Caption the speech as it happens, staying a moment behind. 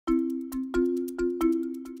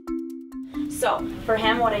So for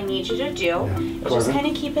him, what I need you to do is just kind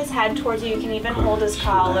of keep his head towards you. You can even hold his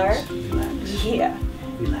collar. Relax. Yeah.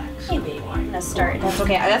 Relax. Hey, baby. I'm gonna start. That's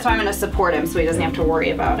okay. That's why I'm gonna support him so he doesn't have to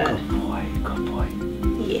worry about it. Good boy. Good boy.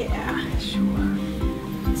 Yeah. Yes, you are.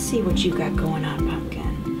 Let's see what you got going on,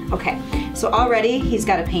 Pumpkin. Okay. So already he's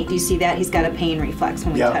got a pain. Do you see that? He's got a pain reflex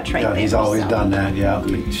when we touch right there. He's always done that. Yeah,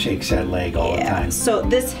 he shakes that leg all the time. So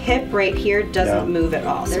this hip right here doesn't move at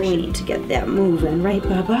all. So we need to get that moving, right,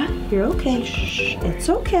 Bubba? You're okay. Shh. It's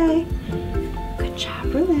okay. Good job.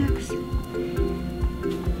 Relax.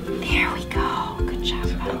 There we go. Good job,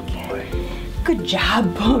 Pumpkin. Good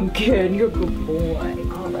job, Pumpkin. You're a good boy.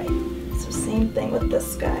 All right. So same thing with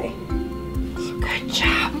this guy. Good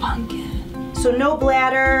job, Pumpkin. So no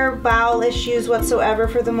bladder, bowel issues whatsoever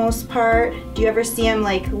for the most part. Do you ever see him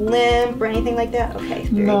like limp or anything like that? Okay,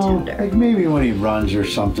 very tender. Like maybe when he runs or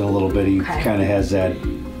something a little bit, he kind of has that.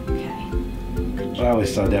 Okay. Good job. I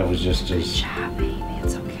always thought that was just his. Good job, baby.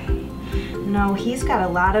 It's okay. No, he's got a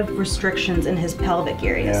lot of restrictions in his pelvic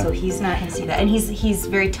area, so he's not gonna see that. And he's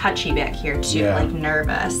very touchy back here too, like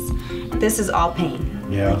nervous. This is all pain.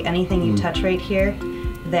 Yeah. Like anything you touch right here,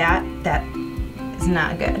 that is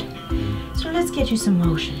not good. So let's get you some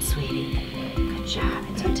motion, sweetie. Good job.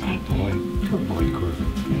 It's okay. Good boy. Good boy,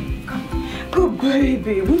 Corvin. Good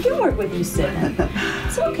baby. We can work with you sitting.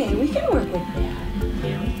 It's okay. We can work with that.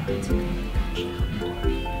 There we go. It's okay.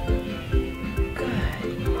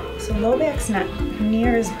 Good. So low back's not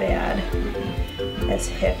near as bad as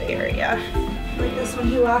hip area. Like this when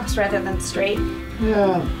he walks rather than straight?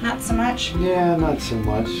 Yeah. Not so much? Yeah, not so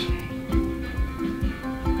much.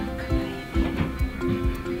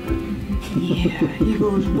 Yeah, he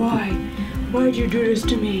goes, why? Why'd you do this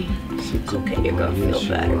to me? It's okay, you're gonna feel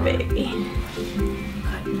better, baby.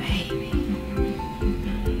 Good baby.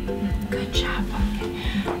 Good job,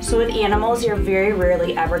 Pumpkin. So with animals, you're very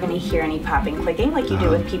rarely ever gonna hear any popping, clicking like you do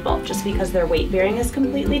with people, just because their weight bearing is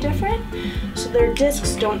completely different. So their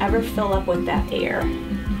discs don't ever fill up with that air.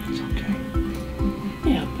 It's okay.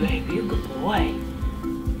 Yeah, baby, you're a good boy.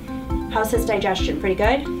 How's his digestion? Pretty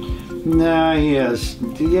good? Nah, he is.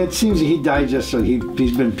 Yeah, it seems he digests. So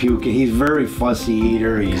he's been puking. He's very fussy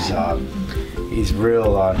eater. He's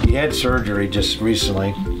real. He had surgery just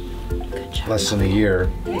recently. Good job. Less than a year.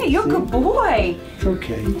 Yeah, you're a good boy. It's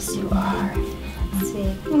okay. Yes, you are. Let's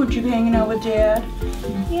see. Won't you be hanging out with Dad?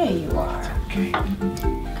 Yeah, you are. Okay.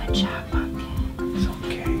 Good job, Pumpkin. It's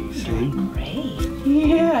okay. See? Great.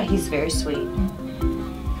 Yeah, he's very sweet.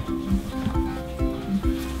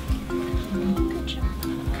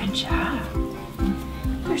 Good job.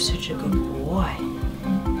 You're such a good boy.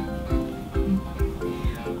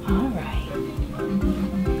 All right.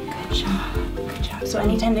 Good job. Good job. So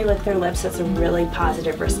anytime they lick their lips, that's a really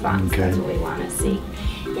positive response. Okay. That's what we want to see.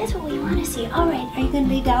 That's what we want to see. All right. Are you going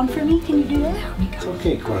to lay down for me? Can you do that? There we go. It's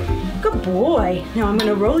okay, Corvin. Good boy. Now I'm going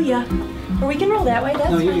to roll you. Or we can roll that way. That's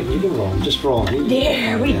No, fine. you can roll. Just roll.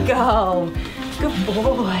 There we go. Good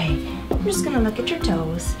boy. I'm just going to look at your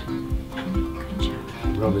toes.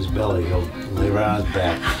 Rub his belly, he'll lay right on his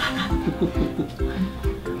back.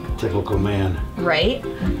 Typical man. Right?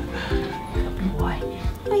 Good boy.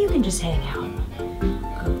 Well, you can just hang out.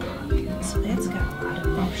 Good boy. So that's got a lot of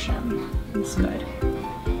motion. That's good.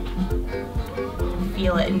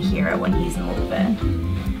 Feel it and hear it when he's moving.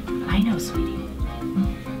 I know, sweetie.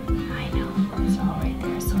 I know. It's all right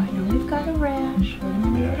there. So I know we've got a rash.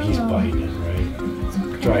 Yeah, he's biting it, right?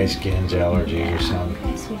 Okay. Dry skin's allergies or something.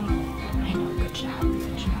 Okay, sweetie. I know. Good job.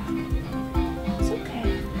 Good job. It's okay.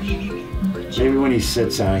 Good job. Maybe when he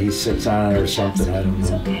sits on it or something, I don't It's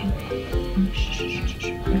know. okay.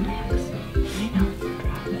 Relax. I know.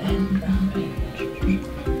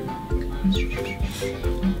 Drop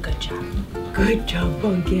it. Good job. Good job,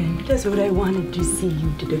 Pumpkin. That's what I wanted to see.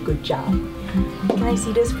 You did a good job. Can I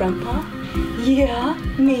see this front paw? Yeah,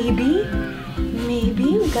 maybe.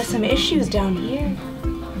 Maybe. We got some issues down here.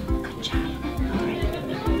 Good job. All right.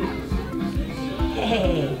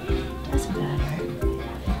 Hey, that's better.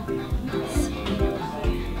 Let's see.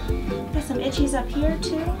 Got some itchies up here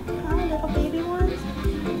too. Oh, little baby ones.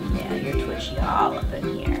 Yeah, you're twitchy all up in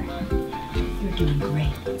here. You're doing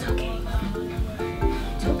great. It's okay.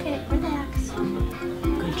 It's okay. Relax.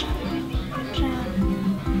 Good job, baby. Good job.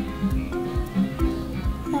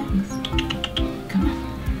 Relax. Come on.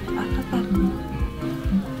 Up, up, up.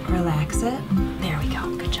 Relax it. There we go.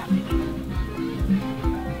 Good job, baby.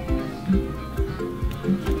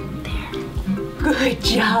 There. Good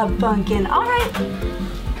job, Pumpkin. All right.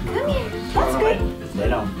 Come here. That's good. Lay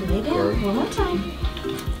down. Lay down. One more time.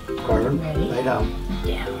 Corvin, Ready? lay down.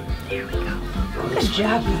 Down. There we go. Good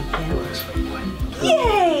job, Pumpkin.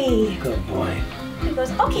 Yay! Good boy. He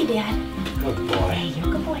goes, okay, Dad. Good boy. Hey, you're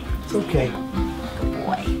a good boy. It's okay. Good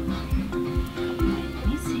boy. Let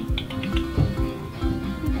me see.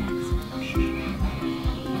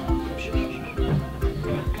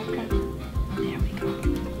 There we go.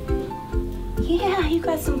 Yeah, you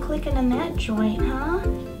got some clicking in that joint, huh?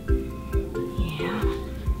 Yeah.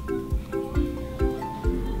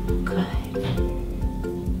 Good.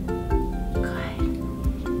 Good.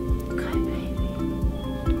 Good, baby.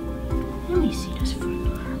 Let me see this front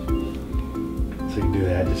arm. So you can do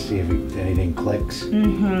that to see if anything clicks.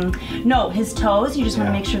 Mm-hmm. No, his toes, you just want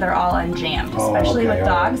to make sure they're all unjammed. Especially with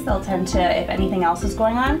dogs, they'll tend to, if anything else is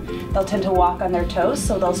going on, they'll tend to walk on their toes,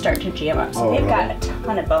 so they'll start to jam up. So they've got a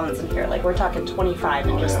ton of bones in here. Like we're talking 25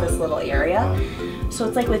 in just this little area. So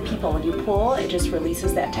it's like with people, when you pull, it just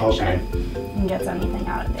releases that tension and gets anything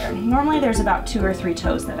out of there. Normally there's about 2 or 3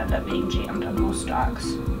 toes that end up being jammed on most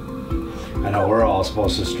dogs. I know we're all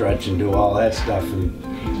supposed to stretch and do all that stuff, and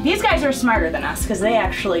these guys are smarter than us because they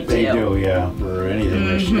actually do. They do, yeah. For anything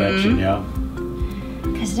they're stretching, yeah.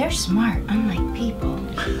 Because they're smart, unlike people.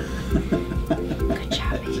 Good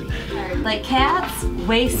job, baby. Like cats,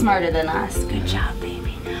 way smarter than us. Good job,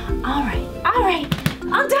 baby. All right, all right.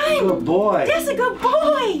 I'm done. Good boy. That's a good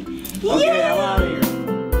boy. Okay, Yay! I'm out of here.